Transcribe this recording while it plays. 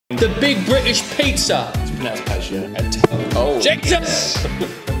The Big British Pizza. It's pronounced patio. Oh. Jesus!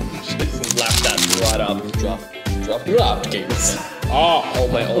 Lap that right up. Drop games. Oh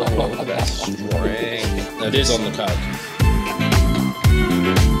my god, that's strange. It is on the card.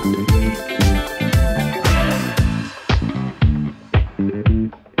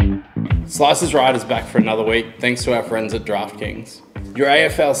 Slice is Right is back for another week, thanks to our friends at DraftKings. Your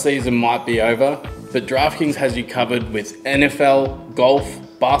AFL season might be over, but DraftKings has you covered with NFL, golf,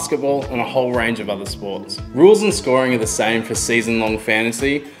 basketball, and a whole range of other sports. Rules and scoring are the same for season-long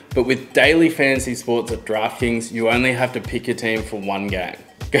fantasy, but with daily fantasy sports at DraftKings, you only have to pick your team for one game.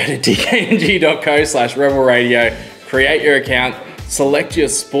 Go to dkng.co/Rebel Radio, create your account, select your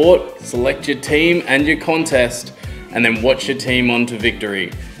sport, select your team and your contest, and then watch your team on to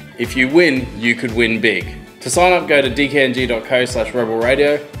victory. If you win, you could win big. To sign up, go to dkng.co/Rebel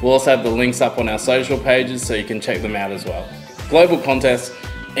Radio. We'll also have the links up on our social pages so you can check them out as well. Global contests,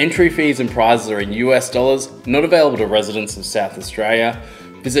 entry fees and prizes are in US dollars, not available to residents of South Australia.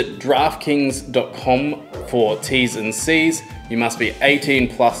 Visit draftkings.com for T's and C's. You must be 18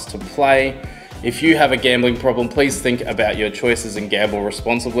 plus to play. If you have a gambling problem, please think about your choices and gamble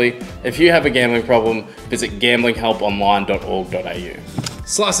responsibly. If you have a gambling problem, visit gamblinghelponline.org.au.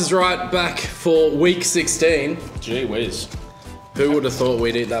 Slice is Right back for week 16. Gee whiz. Who would have thought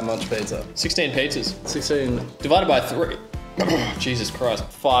we'd eat that much pizza? 16 pizzas. 16. Divided by 3. Jesus Christ.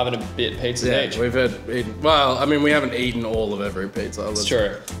 5 and a bit pizzas each. We've had, well, I mean, we haven't eaten all of every pizza. It's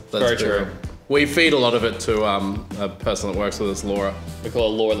true. Very true. We feed a lot of it to a person that works with us, Laura. We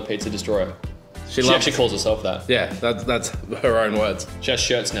call her Laura the Pizza Destroyer. She loves, actually calls herself that. Yeah, that's her own words. She has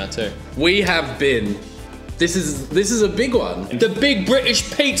shirts now too. We have been, this is a big one. The Big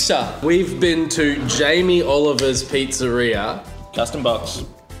British Pizza. We've been to Jamie Oliver's Pizzeria. Custom box.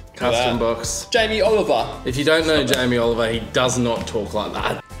 Custom box. Jamie Oliver. If you don't know Jamie Oliver, he does not talk like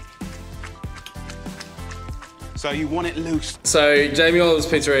that. So you want it loose? So Jamie Oliver's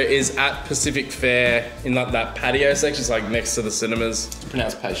Pizzeria is at Pacific Fair in like that patio section. It's like next to the cinemas. It's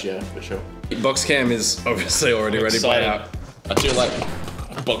pronounced patio, for sure. Boxcam is obviously already ready to play out. I do like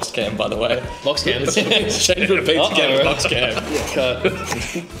box cam, by the way. Box cams. Change from a pizza cam to box cam. Cut.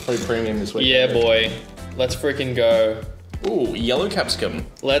 Pretty premium this week. Yeah, boy. Let's freaking go. Ooh, yellow capsicum.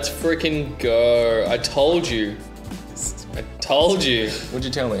 Let's freaking go. I told you. I told you. What'd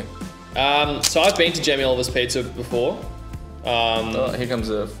you tell me? So I've been to Jamie Oliver's Pizza before. Oh, here comes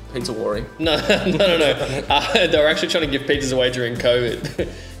a pizza worry. No. They were actually trying to give pizzas away during COVID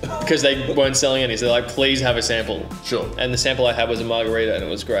because they weren't selling any. So they're like, please have a sample. Sure. And the sample I had was a margarita and it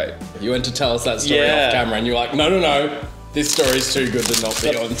was great. You went to tell us that story off camera and you're like, no. This story's too good to not be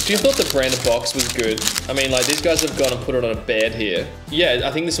on. Do you thought the branded box was good? I mean, like, these guys have gone and put it on a bed here. Yeah,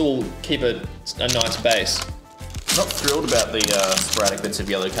 I think this will keep a nice base. Not thrilled about the sporadic bits of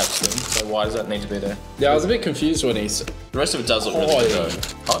yellow capsicum, so why does that need to be there? Yeah, I was a bit confused when he said. The rest of it does look really good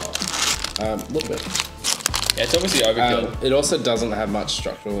though. Hot. A little bit. Yeah, it's obviously overkill. It also doesn't have much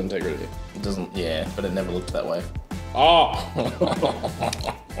structural integrity. It doesn't, yeah, but it never looked that way. Oh!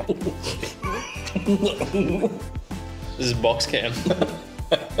 This is box cam.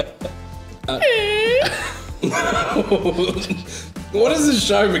 What has this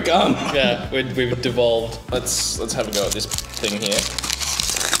show become? Yeah, we've devolved. Let's have a go at this thing here.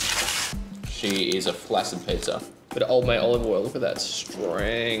 She is a flaccid pizza. But old mate olive oil, look at that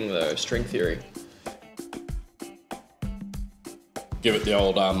string though, string theory. Give it the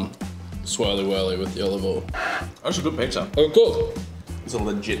old swirly whirly with the olive oil. That's a good pizza. Oh, cool. It's a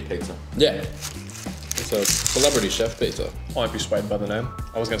legit pizza. Yeah. It's a celebrity chef pizza. I won't be swayed by the name.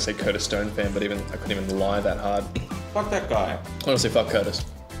 I was gonna say Curtis Stone fan, but I couldn't even lie that hard. Fuck that guy. Honestly, fuck Curtis.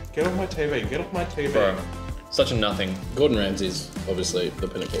 Get off my TV. Get off my TV. Bro, such a nothing. Gordon Ramsay's obviously the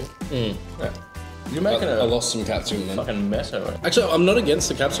pinnacle. Yeah. You're making I lost some capsicum then. fucking mess over it. Actually, I'm not against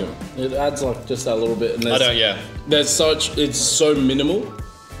the capsicum. It adds like just that little bit. And I don't, yeah. It's so minimal.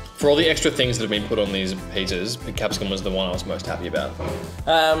 For all the extra things that have been put on these pizzas, the capsicum was the one I was most happy about.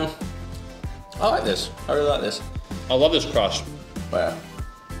 I like this. I really like this. I love this crust. Wow.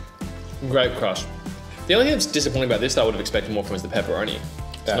 Great crust. The only thing that's disappointing about this that I would have expected more from is the pepperoni.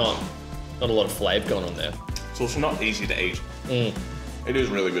 It's not a lot of flavour going on there. It's also not easy to eat. It is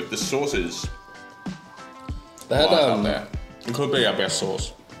really good. The sauce is They had up there. It could be our best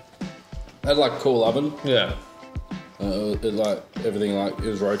sauce. they had like cool oven. Yeah. It like everything like it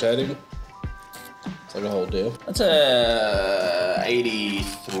was rotating. It's like a whole deal. That's a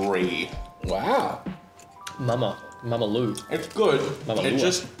 83. Wow. Mama Lou. It's good. Mama It Lua.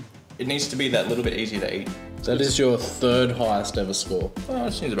 just, it needs to be that little bit easier to eat. That is your third highest ever score. Oh,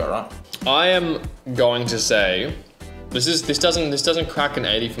 that seems about right. I am going to say This doesn't crack an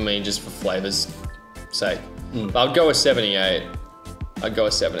 80 for me just for flavor's sake. But I'd go a 78. I'd go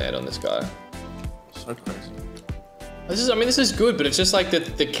a 78 on this guy. So crazy. This is good, but it's just like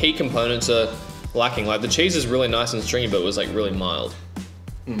the key components are lacking. Like the cheese is really nice and stringy, but it was like really mild.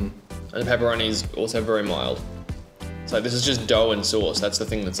 And the pepperoni is also very mild. It's like this is just dough and sauce. That's the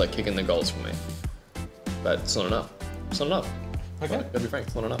thing that's like kicking the goals for me. But it's not enough. It's not enough. Okay. Gotta be frank,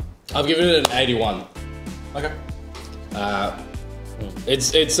 it's not enough. I've given it an 81. Okay.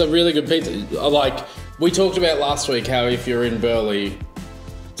 It's a really good pizza. Like we talked about last week, how if you're in Burleigh,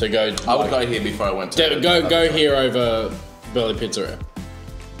 to go. I would go here before I went to. Go here over Burleigh Pizzeria.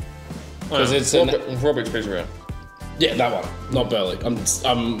 Because it's Robert's Pizzeria. Yeah, that one, not Burleigh.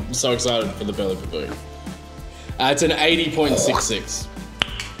 I'm so excited for the Burleigh Pavilion. It's an 80.66.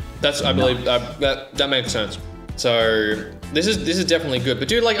 That's I believe that makes sense. So this is definitely good. But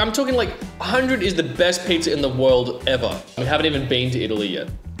dude, like I'm talking like 100 is the best pizza in the world ever. We haven't even been to Italy yet.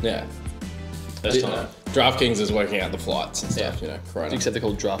 Yeah. That's time. DraftKings is working out the flights and stuff. You know, Corona. Except they're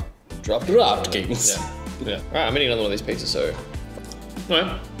called DraftKings. DraftKings. Yeah. All right, I'm eating another one of these pizzas. So, all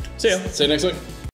right. See ya. See you next week.